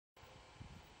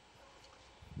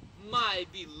my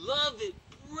beloved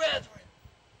brethren,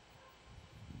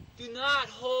 do not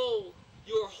hold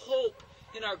your hope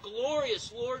in our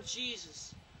glorious Lord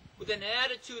Jesus with an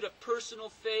attitude of personal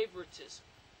favoritism.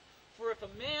 For if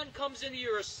a man comes into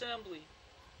your assembly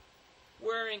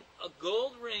wearing a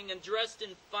gold ring and dressed in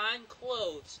fine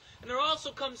clothes, and there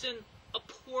also comes in a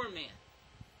poor man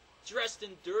dressed in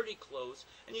dirty clothes,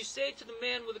 and you say to the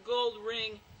man with the gold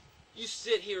ring, you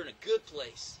sit here in a good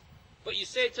place, but you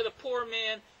say to the poor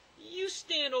man, you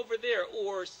stand over there,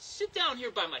 or sit down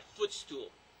here by my footstool,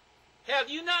 have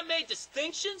you not made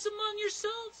distinctions among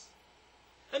yourselves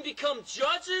and become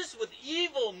judges with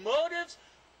evil motives?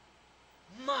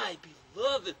 My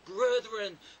beloved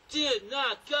brethren, did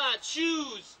not God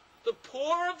choose the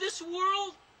poor of this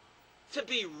world to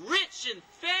be rich in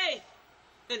faith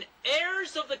and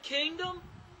heirs of the kingdom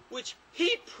which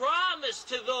he promised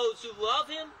to those who love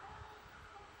him?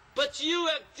 But you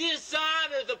have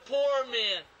dishonored the poor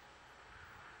man.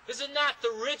 Is it not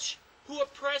the rich who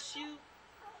oppress you,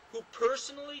 who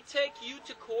personally take you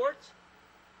to court?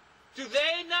 Do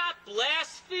they not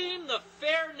blaspheme the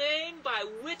fair name by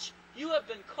which you have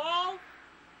been called?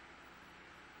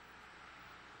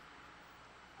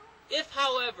 If,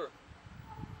 however,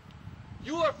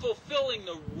 you are fulfilling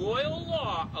the royal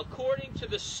law according to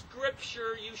the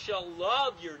Scripture, you shall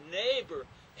love your neighbor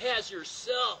as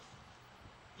yourself,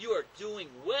 you are doing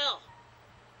well.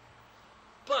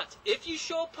 But if you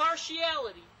show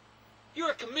partiality, you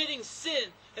are committing sin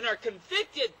and are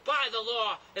convicted by the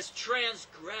law as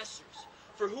transgressors.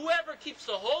 For whoever keeps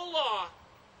the whole law,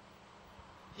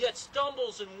 yet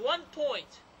stumbles in one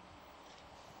point,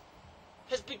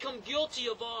 has become guilty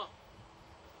of all.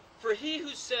 For he who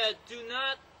said, do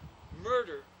not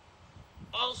murder,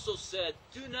 also said,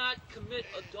 do not commit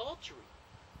adultery.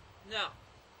 Now,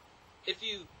 if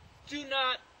you do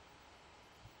not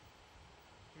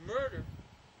murder,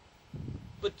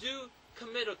 but do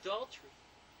commit adultery,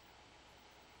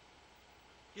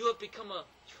 you have become a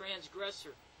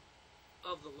transgressor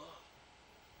of the law.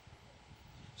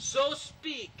 So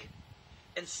speak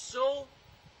and so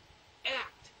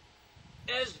act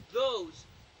as those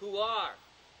who are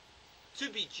to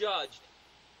be judged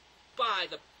by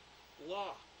the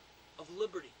law of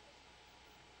liberty.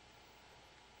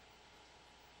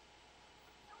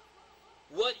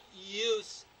 What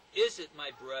use is it,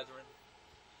 my brethren,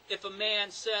 if a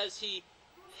man says he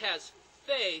has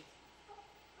faith,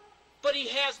 but he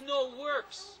has no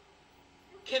works?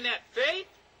 Can that faith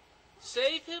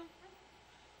save him?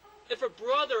 If a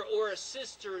brother or a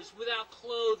sister is without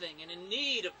clothing and in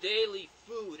need of daily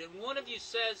food, and one of you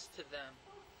says to them,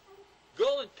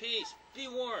 go in peace, be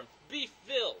warmed, be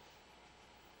filled,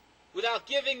 without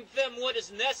giving them what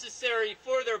is necessary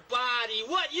for their body,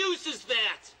 what use is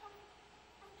that?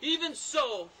 Even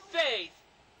so, faith,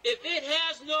 if it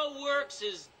has no works,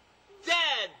 is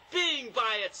dead, being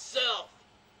by itself.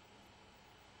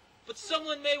 But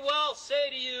someone may well say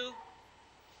to you,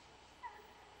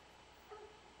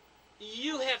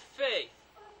 you have faith,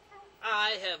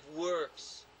 I have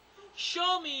works.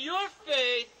 Show me your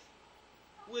faith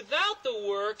without the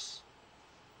works,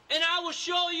 and I will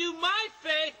show you my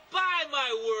faith by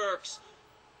my works.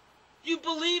 You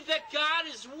believe that God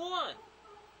is one.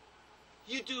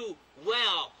 You do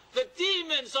well. The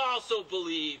demons also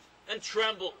believe and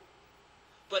tremble.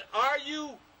 But are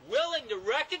you willing to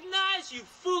recognize, you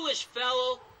foolish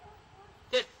fellow,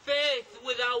 that faith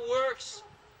without works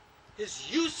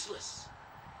is useless?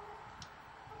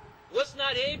 Was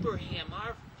not Abraham,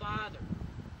 our father,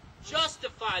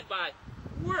 justified by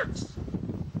works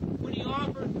when he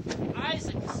offered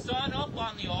Isaac, his son, up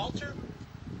on the altar?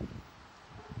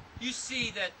 You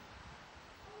see that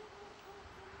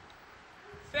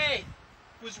faith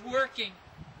was working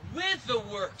with the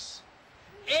works,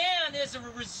 and as a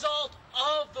result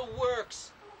of the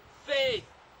works, faith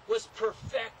was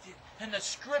perfected, and the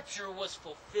Scripture was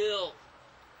fulfilled,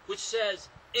 which says,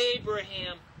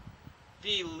 Abraham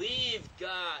believed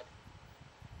God,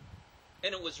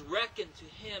 and it was reckoned to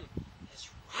him as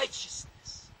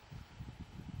righteousness,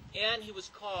 and he was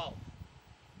called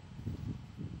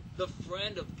the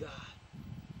friend of God.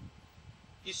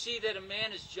 You see that a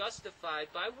man is justified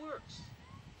by works,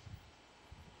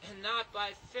 and not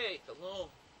by faith alone.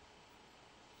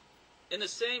 In the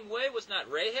same way, was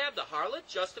not Rahab the harlot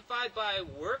justified by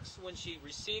works when she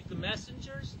received the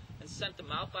messengers and sent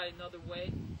them out by another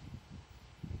way?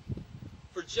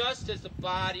 For just as the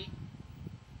body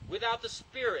without the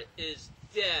spirit is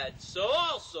dead, so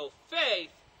also faith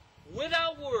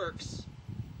without works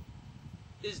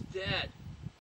is dead.